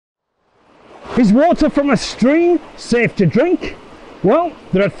Is water from a stream safe to drink? Well,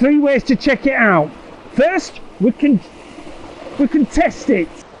 there are 3 ways to check it out. First, we can test it.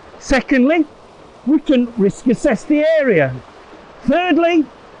 Secondly, we can risk assess the area. Thirdly,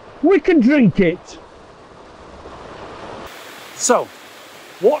 we can drink it. So,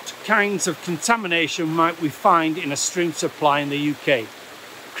 what kinds of contamination might we find in a stream supply in the UK?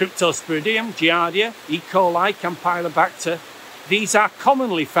 Cryptosporidium, Giardia, E.coli, Campylobacter, these are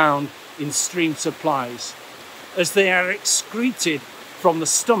commonly found in stream supplies, as they are excreted from the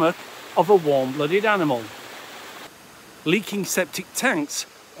stomach of a warm-blooded animal. Leaking septic tanks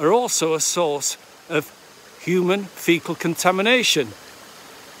are also a source of human fecal contamination.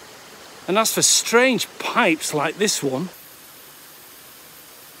 And as for strange pipes like this one,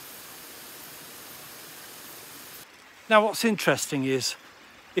 now what's interesting is,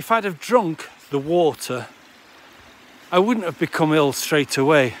 if I'd have drunk the water, I wouldn't have become ill straight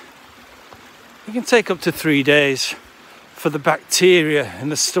away. It can take up to 3 days for the bacteria in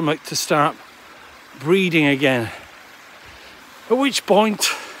the stomach to start breeding again. At which point,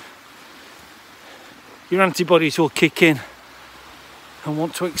 your antibodies will kick in and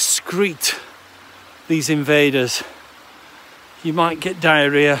want to excrete these invaders. You might get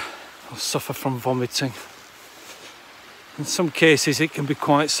diarrhea or suffer from vomiting. In some cases it can be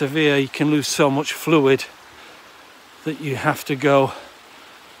quite severe. You can lose so much fluid that you have to go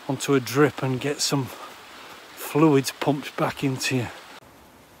onto a drip and get some fluids pumped back into you.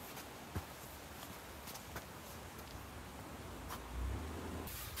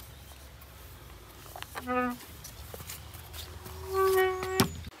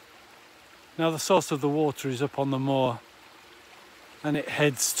 Now the source of the water is up on the moor and it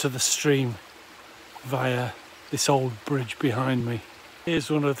heads to the stream via this old bridge behind me. Here's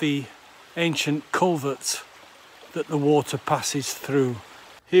one of the ancient culverts that the water passes through.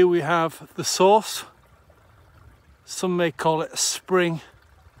 Here we have the source. Some may call it a spring.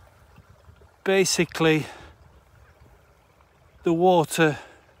 Basically, the water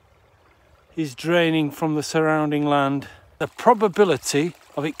is draining from the surrounding land. The probability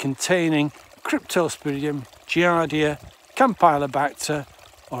of it containing Cryptosporidium, Giardia, Campylobacter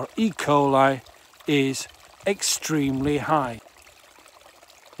or E. coli is extremely high.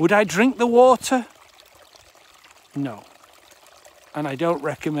 Would I drink the water? No. And I don't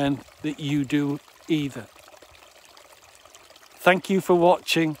recommend that you do either. Thank you for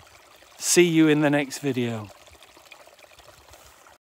watching. See you in the next video.